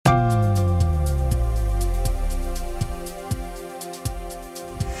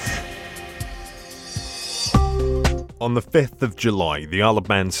On the 5th of July, the Isle of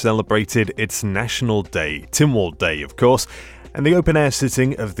Man celebrated its National Day, Tynwald Day of course, and the open-air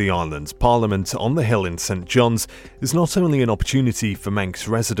sitting of the island's Parliament on the hill in St John's is not only an opportunity for Manx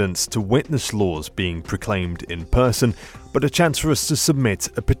residents to witness laws being proclaimed in person, but a chance for us to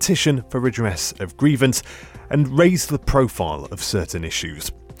submit a petition for redress of grievance and raise the profile of certain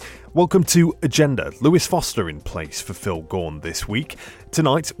issues. Welcome to Agenda. Lewis Foster in place for Phil Gaughan this week.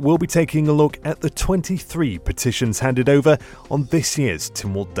 Tonight, we'll be taking a look at the 23 petitions handed over on this year's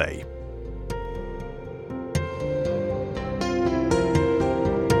Tynwald Day.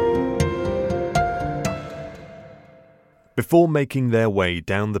 Before making their way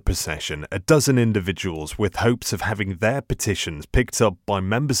down the procession, a dozen individuals with hopes of having their petitions picked up by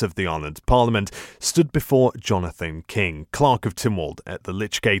members of the island's Parliament stood before Jonathan King, Clerk of Tynwald at the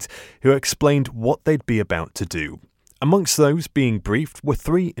Lychgate, who explained what they'd be about to do. Amongst those being briefed were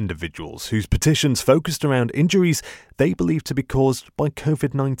three individuals whose petitions focused around injuries they believed to be caused by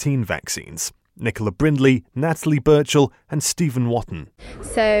COVID-19 vaccines. Nicola Brindley, Natalie Birchall and Stephen Watton.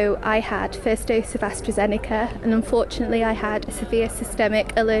 So I had first dose of AstraZeneca and unfortunately I had a severe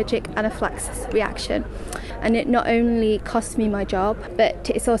systemic allergic anaphylaxis reaction, and it not only cost me my job but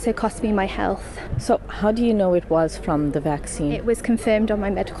it's also cost me my health. So how do you know it was from the vaccine? It was confirmed on my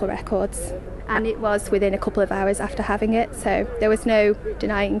medical records and it was within a couple of hours after having it, so there was no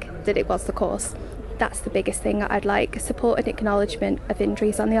denying that it was the cause. That's the biggest thing I'd like, support and acknowledgement of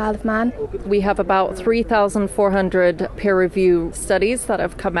injuries on the Isle of Man. We have about 3,400 peer-reviewed studies that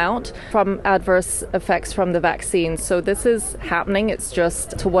have come out from adverse effects from the vaccine. So this is happening, it's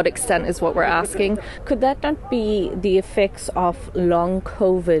just to what extent is what we're asking. Could that not be the effects of long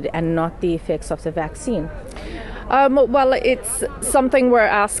COVID and not the effects of the vaccine? Well, it's something we're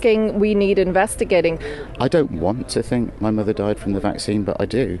asking, we need investigating. I don't want to think my mother died from the vaccine, but I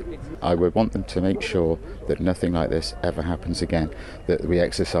do. I would want them to make sure that nothing like this ever happens again, that we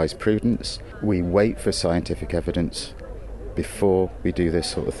exercise prudence, we wait for scientific evidence before we do this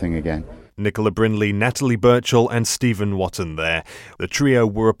sort of thing again. Nicola Brindley, Natalie Birchall and Stephen Watton there. The trio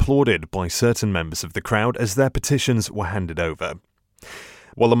were applauded by certain members of the crowd as their petitions were handed over.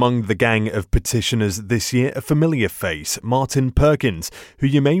 Well, among the gang of petitioners this year, a familiar face, Martin Perkins, who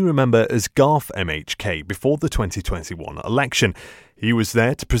you may remember as Garth MHK before the 2021 election. He was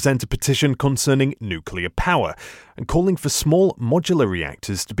there to present a petition concerning nuclear power and calling for small modular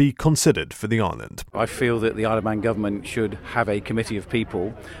reactors to be considered for the island. I feel that the Isle of Man government should have a committee of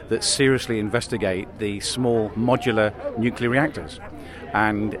people that seriously investigate the small modular nuclear reactors.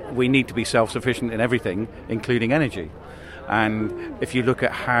 And we need to be self-sufficient in everything, including energy. And if you look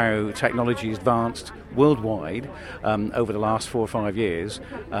at how technology has advanced worldwide over the last 4 or 5 years,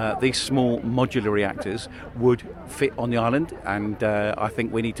 these small modular reactors would fit on the island, and I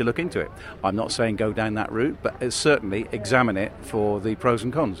think we need to look into it. I'm not saying go down that route, but certainly examine it for the pros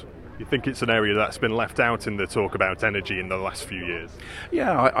and cons. You think it's an area that's been left out in the talk about energy in the last few years?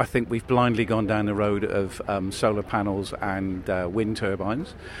 Yeah, I think we've blindly gone down the road of solar panels and wind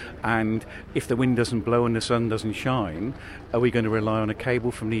turbines. And if the wind doesn't blow and the sun doesn't shine, are we going to rely on a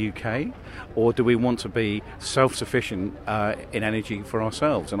cable from the UK? Or do we want to be self-sufficient in energy for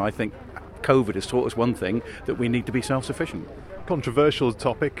ourselves? And I think COVID has taught us one thing, that we need to be self-sufficient. Controversial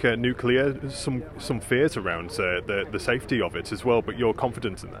topic, nuclear, some fears around the safety of it as well, but you're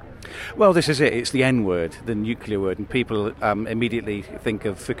confident in that? Well, this is it. It's the N word, the nuclear word, and people immediately think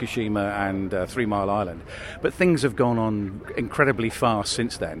of Fukushima and 3 Mile Island. But things have gone on incredibly fast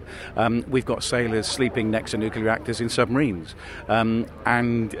since then. We've got sailors sleeping next to nuclear reactors in submarines,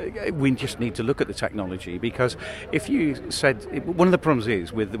 and we just need to look at the technology, because if you said, one of the problems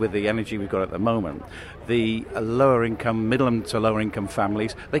is with the energy we've got at the moment, the lower income, middle to lower income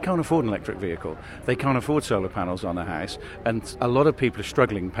families, they can't afford an electric vehicle, they can't afford solar panels on their house, and a lot of people are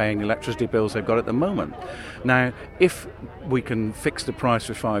struggling paying the electricity bills they've got at the moment. Now, if we can fix the price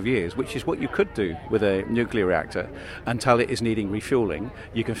for 5 years, which is what you could do with a nuclear reactor, until it is needing refuelling,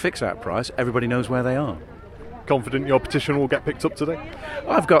 you can fix that price, everybody knows where they are. Confident your petition will get picked up today?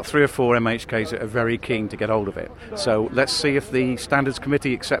 I've got 3 or 4 MHKs that are very keen to get hold of it. So let's see if the Standards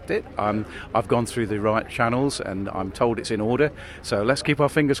Committee accept it. I've gone through the right channels and I'm told it's in order. So let's keep our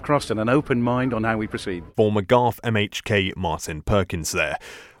fingers crossed and an open mind on how we proceed. Former Garth MHK Martin Perkins there.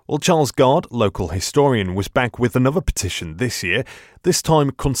 Well, Charles Gard, local historian, was back with another petition this year, this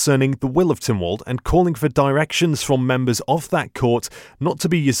time concerning the will of Tynwald and calling for directions from members of that court not to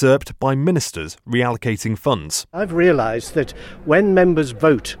be usurped by ministers reallocating funds. I've realised that when members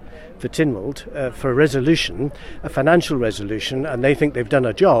vote for Tynwald for a resolution, a financial resolution, and they think they've done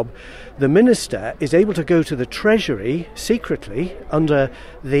a job, the Minister is able to go to the Treasury secretly under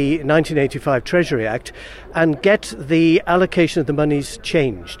the 1985 Treasury Act and get the allocation of the monies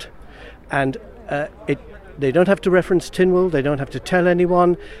changed. And they don't have to reference Tynwald, they don't have to tell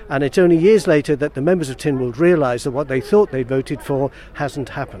anyone, and it's only years later that the members of Tynwald realise that what they thought they voted for hasn't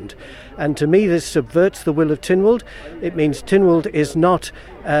happened. And to me this subverts the will of Tynwald. It means Tynwald is not,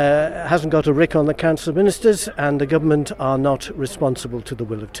 hasn't got a rick on the Council of Ministers, and the government are not responsible to the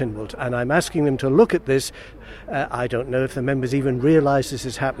will of Tynwald. And I'm asking them to look at this. I don't know if the members even realise this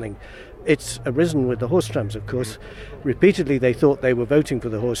is happening. It's arisen with the horse trams, of course. Repeatedly they thought they were voting for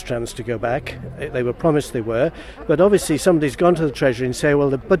the horse trams to go back. They were promised they were. But obviously somebody's gone to the Treasury and say,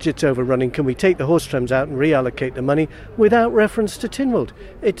 well, the budget's overrunning. Can we take the horse trams out and reallocate the money without reference to Tynwald?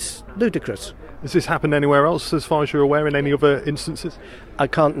 It's ludicrous. Has this happened anywhere else, as far as you're aware, in any other instances? I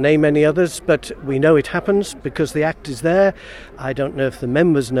can't name any others, but we know it happens because the Act is there. I don't know if the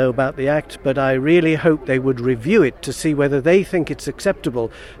members know about the Act, but I really hope they would review it to see whether they think it's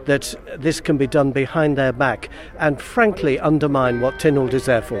acceptable that this can be done behind their back and frankly undermine what Tynwald is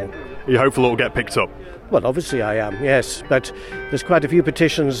there for. Are you hopeful it will get picked up? Well, obviously I am, yes, but there's quite a few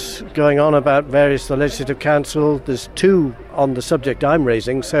petitions going on about the Legislative Council. There's 2 on the subject I'm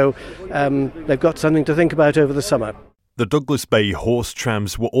raising, so they've got something to think about over the summer. The Douglas Bay horse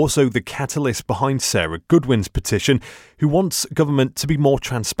trams were also the catalyst behind Sarah Goodwin's petition, who wants government to be more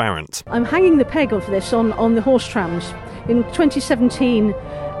transparent. I'm hanging the peg of this on the horse trams. In 2017,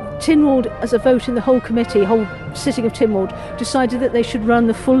 Tynwald, as a vote in the whole committee, whole sitting of Tynwald, decided that they should run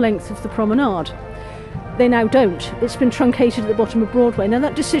the full length of the promenade. They now don't. It's been truncated at the bottom of Broadway. Now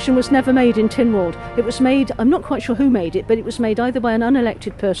that decision was never made in Tynwald. It was made, I'm not quite sure who made it, but it was made either by an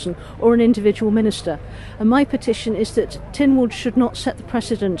unelected person or an individual minister. And my petition is that Tynwald should not set the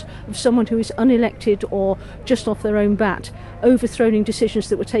precedent of someone who is unelected or just off their own bat, overthrowing decisions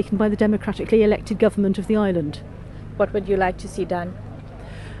that were taken by the democratically elected government of the island. What would you like to see done?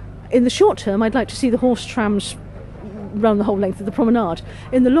 In the short term, I'd like to see the horse trams run the whole length of the promenade.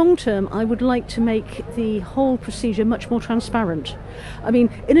 In the long term, I would like to make the whole procedure much more transparent. I mean,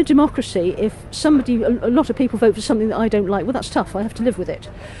 in a democracy, if a lot of people vote for something that I don't like, well, that's tough, I have to live with it.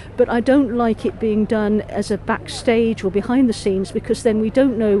 But I don't like it being done as a backstage or behind the scenes, because then we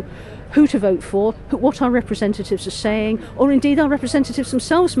don't know who to vote for, what our representatives are saying, or indeed our representatives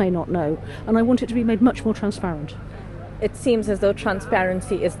themselves may not know. And I want it to be made much more transparent. It seems as though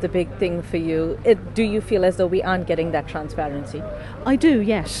transparency is the big thing for you. Do you feel as though we aren't getting that transparency? I do,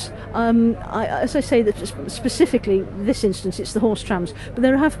 yes. As I say, that specifically this instance, it's the horse trams. But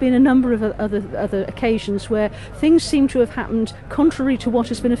there have been a number of other occasions where things seem to have happened contrary to what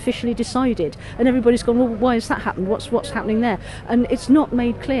has been officially decided, and everybody's gone, well, why has that happened? What's happening there? And it's not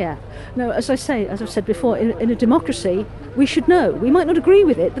made clear. Now, as I've said before, in a democracy, we should know. We might not agree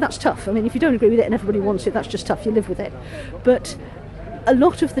with it, but that's tough. I mean, if you don't agree with it and everybody wants it, that's just tough. You live with it. But a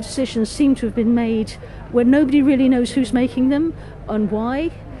lot of the decisions seem to have been made where nobody really knows who's making them and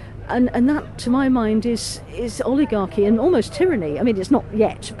why. And that, to my mind, is oligarchy and almost tyranny. I mean, it's not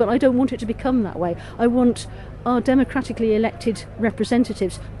yet, but I don't want it to become that way. I want our democratically elected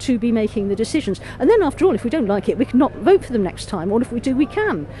representatives to be making the decisions. And then, after all, if we don't like it, we can not vote for them next time, or if we do, we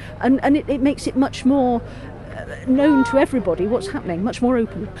can. And it makes it much more known to everybody what's happening, much more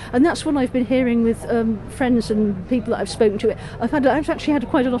open. And that's what I've been hearing with friends and people that I've spoken to. I've actually had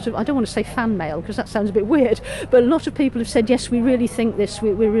quite a lot of, I don't want to say fan mail because that sounds a bit weird, but a lot of people have said, yes, we really think this,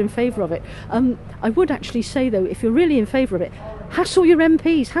 we're in favour of it. I would actually say, though, if you're really in favour of it, hassle your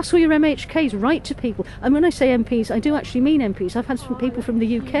MPs, hassle your MHKs, write to people. And when I say MPs, I do actually mean MPs. I've had some people from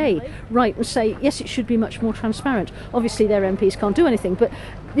the UK write and say, yes, it should be much more transparent. Obviously, their MPs can't do anything, but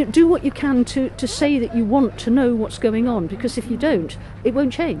do what you can to say that you want to know what's going on, because if you don't, it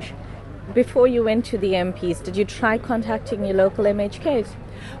won't change. Before you went to the MPs, did you try contacting your local MHKs?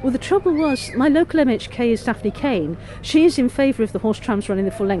 Well, the trouble was, my local MHK is Daphne Kane. She is in favour of the horse trams running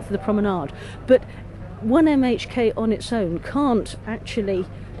the full length of the promenade, but one MHK on its own can't actually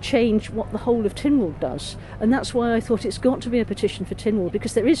change what the whole of Tynwald does, and that's why I thought it's got to be a petition for Tynwald,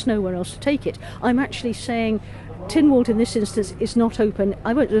 because there is nowhere else to take it. I'm actually saying Tynwald in this instance is not open.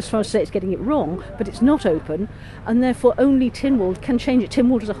 I won't go as far as to say it's getting it wrong, but it's not open, and therefore only Tynwald can change it,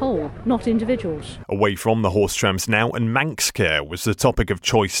 Tynwald as a whole, not individuals. Away from the horse trams now, and Manx care was the topic of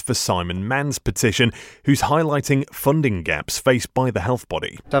choice for Simon Mann's petition, who's highlighting funding gaps faced by the health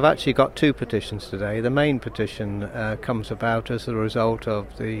body. I've actually got 2 petitions today. The main petition comes about as a result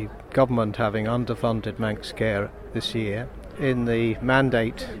of the government having underfunded Manx care this year. In the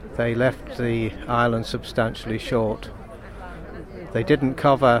mandate, they left the island substantially short. They didn't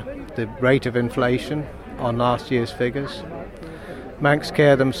cover the rate of inflation on last year's figures. Manx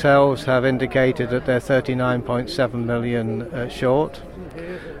Care themselves have indicated that they're 39.7 million short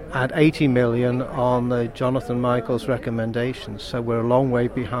and 80 million on the Jonathan Michaels recommendations, so we're a long way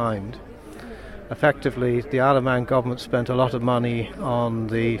behind. Effectively, the Isle of Man government spent a lot of money on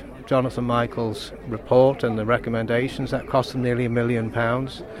the Jonathan Michaels report and the recommendations. That cost them nearly £1 million.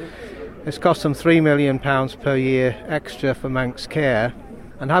 It's cost them £3 million per year extra for Manx Care,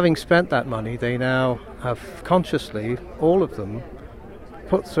 and having spent that money, they now have consciously, all of them,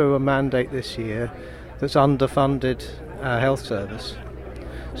 put through a mandate this year that's underfunded our health service.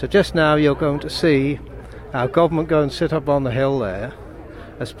 So just now you're going to see our government go and sit up on the hill there,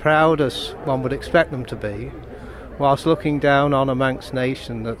 as proud as one would expect them to be, whilst looking down on a Manx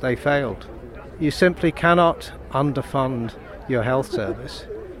nation that they failed. You simply cannot underfund your health service.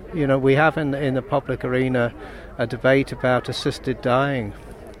 You know, we have in the public arena a debate about assisted dying.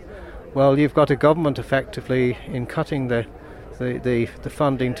 Well, you've got a government effectively in cutting the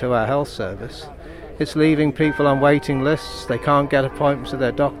funding to our health service. It's leaving people on waiting lists, they can't get appointments with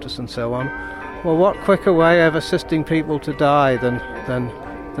their doctors and so on. Well, what quicker way of assisting people to die than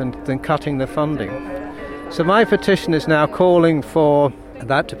cutting the funding? So my petition is now calling for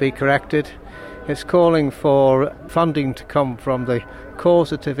that to be corrected. It's calling for funding to come from the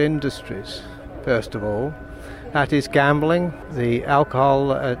causative industries, first of all. That is gambling, the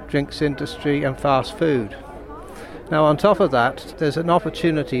alcohol drinks industry and fast food. Now on top of that, there's an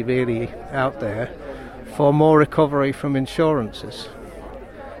opportunity really out there for more recovery from insurances.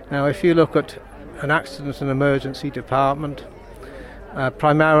 Now if you look at an accident and emergency department,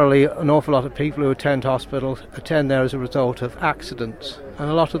 primarily an awful lot of people who attend hospital attend there as a result of accidents, and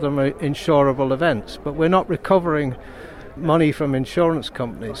a lot of them are insurable events, but we're not recovering money from insurance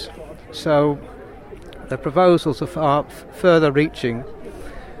companies. So the proposals are far further reaching,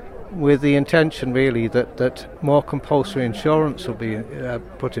 with the intention really that more compulsory insurance will be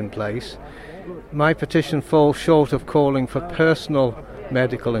put in place. My petition falls short of calling for personal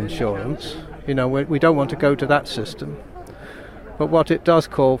medical insurance. You know, we don't want to go to that system. But what it does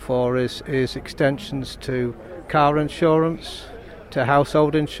call for is extensions to car insurance, to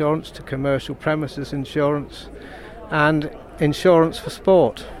household insurance, to commercial premises insurance, and insurance for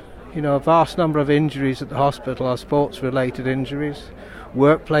sport. You know, a vast number of injuries at the hospital are sports-related injuries,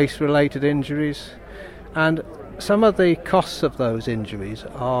 workplace-related injuries, and some of the costs of those injuries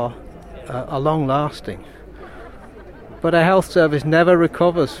are long-lasting. But a health service never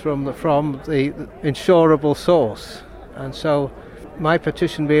recovers from the insurable source, and so my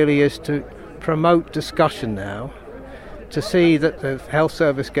petition really is to promote discussion now to see that the health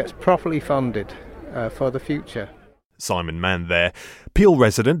service gets properly funded for the future. Simon Mann there. Peel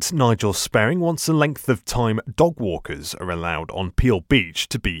resident Nigel Sperring wants the length of time dog walkers are allowed on Peel Beach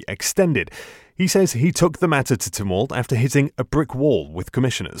to be extended. He says he took the matter to Tynwald after hitting a brick wall with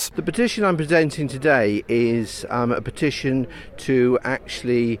commissioners. The petition I'm presenting today is a petition to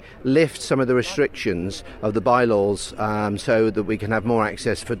actually lift some of the restrictions of the bylaws so that we can have more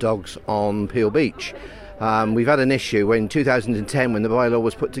access for dogs on Peel Beach. We've had an issue in 2010 when the bylaw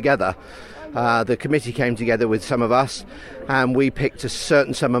was put together. The committee came together with some of us and we picked a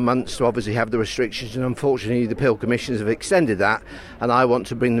certain summer months to obviously have the restrictions, and unfortunately the Peel Commissioners have extended that, and I want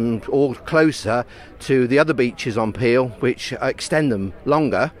to bring them all closer to the other beaches on Peel which extend them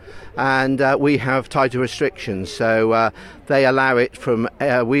longer, and we have tighter restrictions, so they allow it from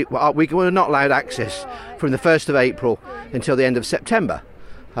we were not allowed access from the 1st of April until the end of September.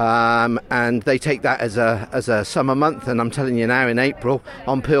 And they take that as a summer month, and I'm telling you now, in April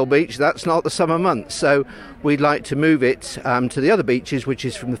on Peel Beach, that's not the summer month. So we'd like to move it to the other beaches, which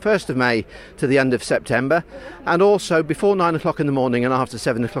is from the 1st of May to the end of September, and also before 9 o'clock in the morning and after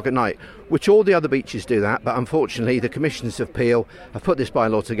 7 o'clock at night, which all the other beaches do that, but unfortunately the commissioners of Peel have put this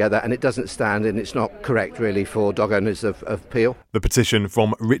bylaw together and it doesn't stand, and it's not correct really for dog owners of Peel. The petition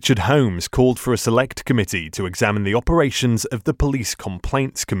from Richard Holmes called for a select committee to examine the operations of the Police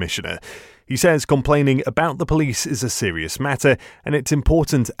Complaints Commissioner. He says complaining about the police is a serious matter and it's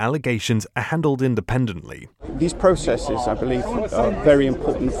important allegations are handled independently. These processes, I believe, are very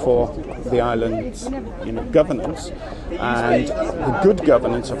important for the island's governance and the good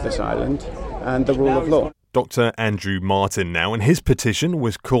governance of this island and the rule of law. Dr. Andrew Martin now, and his petition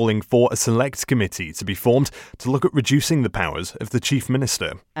was calling for a select committee to be formed to look at reducing the powers of the Chief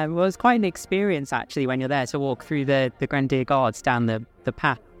Minister. It was quite an experience actually when you're there to walk through the Grenadier Guards down the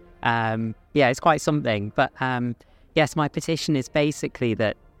path. It's quite something. But yes, my petition is basically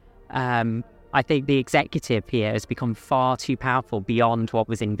that I think the executive here has become far too powerful beyond what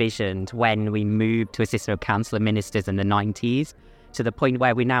was envisioned when we moved to a system of council of ministers in the 90s. to the point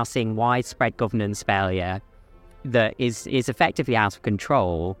where we're now seeing widespread governance failure that is effectively out of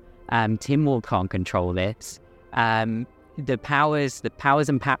control. Tynwald can't control this. The powers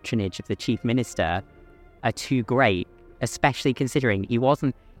and patronage of the chief minister are too great, especially considering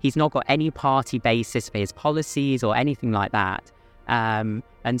he's not got any party basis for his policies or anything like that.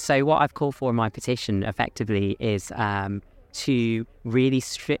 And so what I've called for in my petition effectively is to really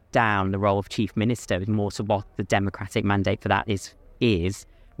strip down the role of chief minister more to what the democratic mandate for that is,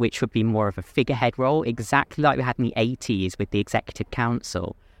 which would be more of a figurehead role, exactly like we had in the 80s with the Executive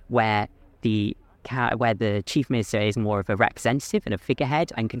Council, where the chief minister is more of a representative and a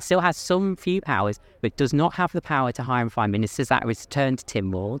figurehead and can still have some few powers, but does not have the power to hire and fire ministers. That was returned to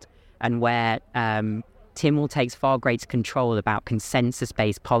Tynwald, and where Tynwald takes far greater control about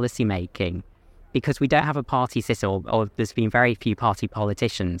consensus-based policy making, because we don't have a party system, or there's been very few party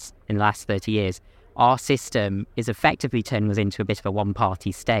politicians in the last 30 years. Our system is effectively turning us into a bit of a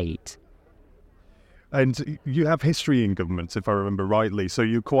one-party state. And you have history in government, if I remember rightly, so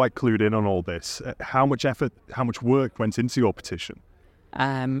you're quite clued in on all this. How much effort, how much work went into your petition?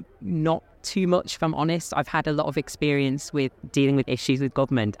 Not too much, if I'm honest. I've had a lot of experience with dealing with issues with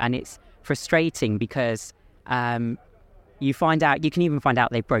government, and it's frustrating because you can even find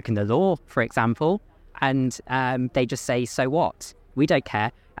out they've broken the law, for example, and they just say, so what? We don't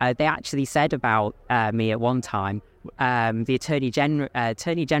care. They actually said about me at one time, the Attorney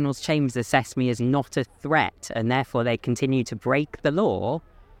General's chambers assessed me as not a threat, and therefore they continue to break the law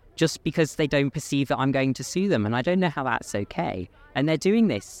just because they don't perceive that I'm going to sue them. And I don't know how that's okay. And they're doing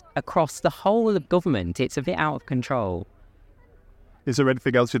this across the whole of government. It's a bit out of control. Is there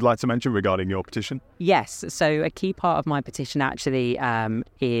anything else you'd like to mention regarding your petition? Yes. So a key part of my petition actually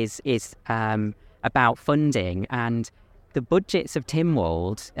is about funding, and the budgets of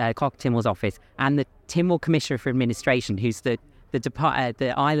Tynwald, Clerk of Tynwald's office, and the Tynwald Commissioner for Administration, who's the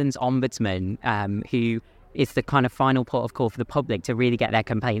island's ombudsman, who is the kind of final port of call for the public to really get their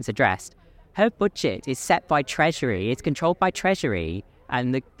complaints addressed. Her budget is set by Treasury. It's controlled by Treasury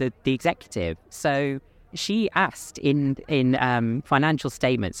and the executive. So she asked in financial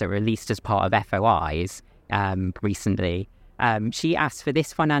statements that were released as part of FOIs recently. She asked for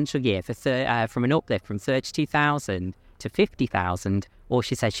this financial year from an uplift from 32,000 to 50,000, or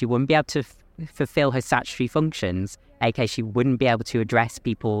she said she wouldn't be able to fulfill her statutory functions, aka she wouldn't be able to address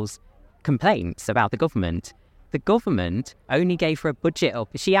people's complaints about the government. The government only gave her a budget up.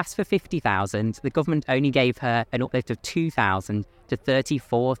 She asked for 50,000. The government only gave her an uplift of 2,000 to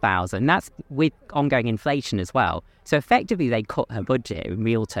 34,000. That's with ongoing inflation as well. So effectively, they cut her budget in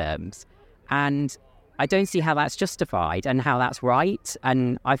real terms, and I don't see how that's justified and how that's right.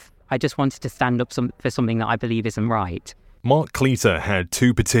 And I just wanted to stand up for something that I believe isn't right. Mark Cleater had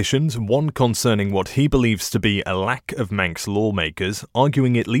two petitions, one concerning what he believes to be a lack of Manx lawmakers,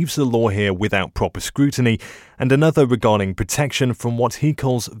 arguing it leaves the law here without proper scrutiny, and another regarding protection from what he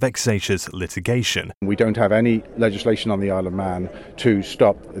calls vexatious litigation. We don't have any legislation on the Isle of Man to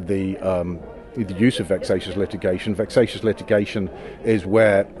stop the use of vexatious litigation. Vexatious litigation is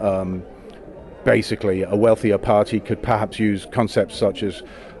where basically a wealthier party could perhaps use concepts such as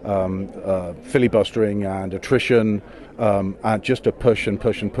filibustering and attrition, and just to push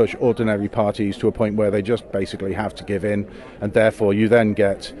ordinary parties to a point where they just basically have to give in, and therefore you then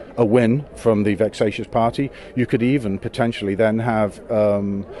get a win from the vexatious party. You could even potentially then have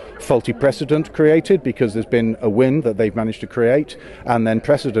faulty precedent created because there's been a win that they've managed to create, and then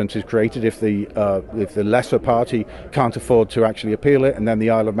precedent is created if the lesser party can't afford to actually appeal it, and then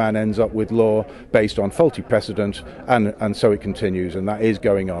the Isle of Man ends up with law based on faulty precedent, and so it continues, and that is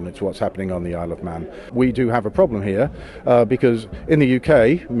going on. It's what's happening on the Isle of Man. We do have a problem here because in the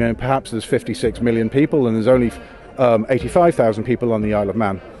UK, perhaps there's 56 million people and there's only 85,000 people on the Isle of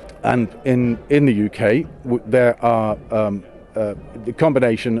Man. And in the UK, there are the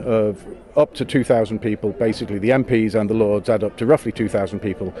combination of up to 2,000 people, basically the MPs and the Lords add up to roughly 2,000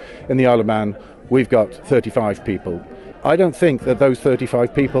 people. In the Isle of Man, we've got 35 people. I don't think that those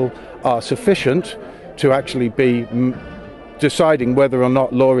 35 people are sufficient to actually be deciding whether or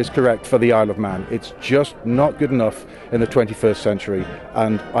not law is correct for the Isle of Man. It's just not good enough in the 21st century,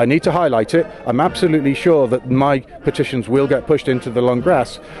 and I need to highlight it. I'm absolutely sure that my petitions will get pushed into the long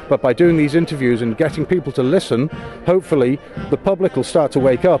grass, but by doing these interviews and getting people to listen, hopefully the public will start to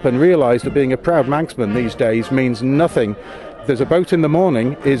wake up and realise that being a proud Manxman these days means nothing. There's a boat in the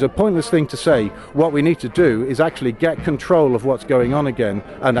morning is a pointless thing to say. What we need to do is actually get control of what's going on again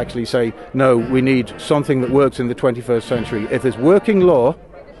and actually say, no, we need something that works in the 21st century. If there's working law,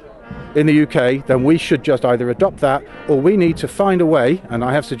 in the UK, then we should just either adopt that, or we need to find a way, and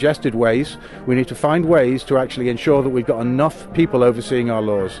I have suggested ways, we need to find ways to actually ensure that we've got enough people overseeing our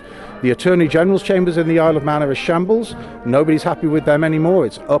laws. The Attorney General's chambers in the Isle of Man are a shambles. Nobody's happy with them anymore.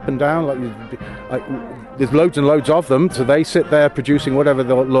 It's up and down. There's loads and loads of them, so they sit there producing whatever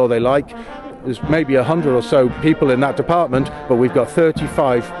the law they like. There's maybe 100 or so people in that department, but we've got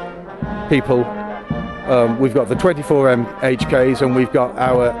 35 people. We've got the 24 HKs, and we've got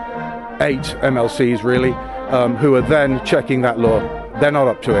our 8 MLCs, really, who are then checking that law. They're not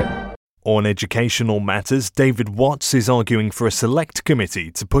up to it. On educational matters, David Watts is arguing for a select committee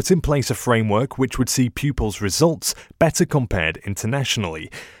to put in place a framework which would see pupils' results better compared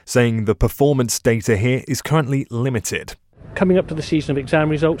internationally, saying the performance data here is currently limited. Coming up to the season of exam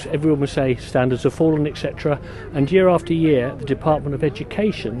results, everyone will say standards have fallen, etc. And year after year, the Department of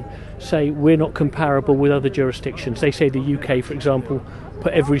Education say we're not comparable with other jurisdictions. They say the UK, for example,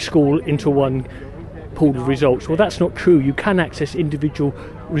 put every school into one pool of results. Well, that's not true. You can access individual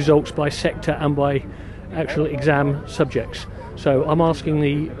results by sector and by actual exam subjects. So I'm asking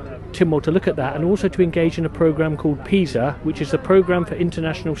the Tynwald to look at that, and also to engage in a programme called PISA, which is the Programme for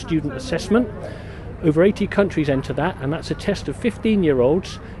International Student Assessment. Over 80 countries enter that, and that's a test of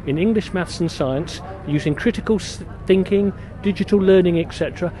 15-year-olds in English, maths and science, using critical thinking, digital learning,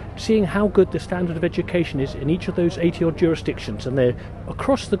 etc., seeing how good the standard of education is in each of those 80-odd jurisdictions, and they're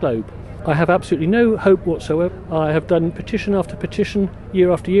across the globe. I have absolutely no hope whatsoever. I have done petition after petition,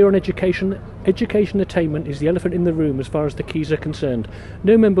 year after year on education. Education attainment is the elephant in the room as far as the keys are concerned.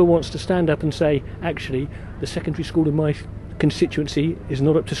 No member wants to stand up and say, actually, the secondary school in my constituency is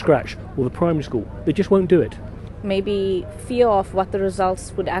not up to scratch, or the primary school. They just won't do it. Maybe fear of what the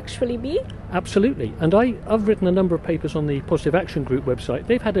results would actually be? Absolutely. And I've written a number of papers on the Positive Action Group website.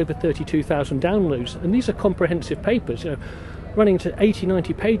 They've had over 32,000 downloads, and these are comprehensive papers, running to 80,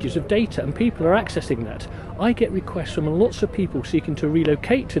 90 pages of data, and people are accessing that. I get requests from lots of people seeking to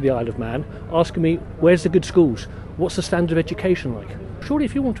relocate to the Isle of Man, asking me, where's the good schools? What's the standard of education like? Surely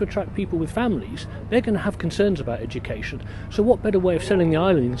if you want to attract people with families, they're going to have concerns about education. So what better way of selling the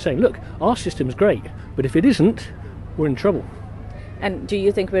island than saying, look, our system's great, but if it isn't, we're in trouble. And do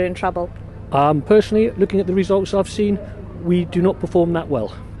you think we're in trouble? Personally, looking at the results I've seen, we do not perform that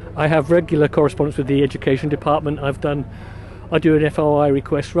well. I have regular correspondence with the Education Department. I do an FOI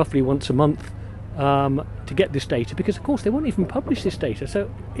request roughly once a month to get this data, because of course they won't even publish this data. So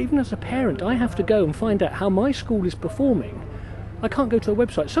even as a parent, I have to go and find out how my school is performing. I can't go to a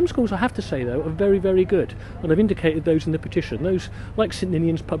website. Some schools, I have to say though, are very, very good, and I've indicated those in the petition. Those like St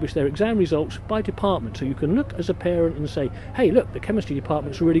Ninian's publish their exam results by department, so you can look as a parent and say, hey look, the chemistry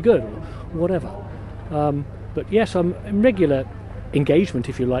department's really good, or whatever. But yes, I'm in regular engagement,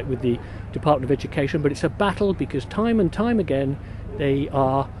 if you like, with the Department of Education, but it's a battle, because time and time again they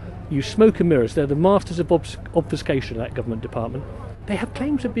use smoke and mirrors. They're the masters of obfuscation, that government department. They have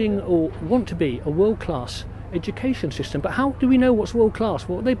claims of being, or want to be, a world-class education system, but how do we know what's world-class?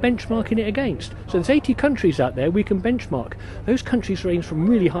 What are they benchmarking it against? So there's 80 countries out there we can benchmark. Those countries range from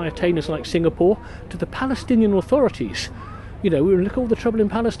really high attainers like Singapore to the Palestinian authorities. We look at all the trouble in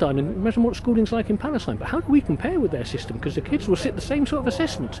Palestine, and imagine what schooling's like in Palestine. But how do we compare with their system? Because the kids will sit the same sort of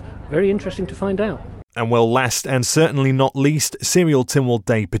assessments. Very interesting to find out. And well, last and certainly not least, serial Tynwald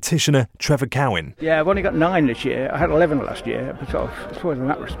Day petitioner Trevor Cowan. Yeah, I've only got 9 this year. I had 11 last year, so I suppose in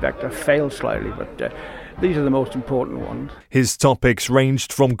that respect I've failed slightly, but these are the most important ones. His topics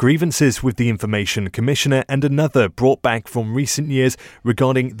ranged from grievances with the Information Commissioner and another brought back from recent years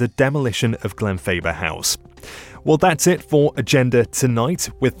regarding the demolition of Glenfaber House. Well, that's it for Agenda tonight,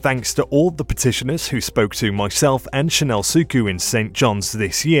 with thanks to all the petitioners who spoke to myself and Chanel Suku in St John's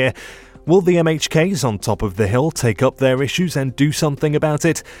this year. Will the MHKs on top of the hill take up their issues and do something about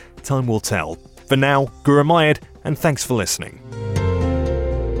it? Time will tell. For now, Guru Mayed, and thanks for listening.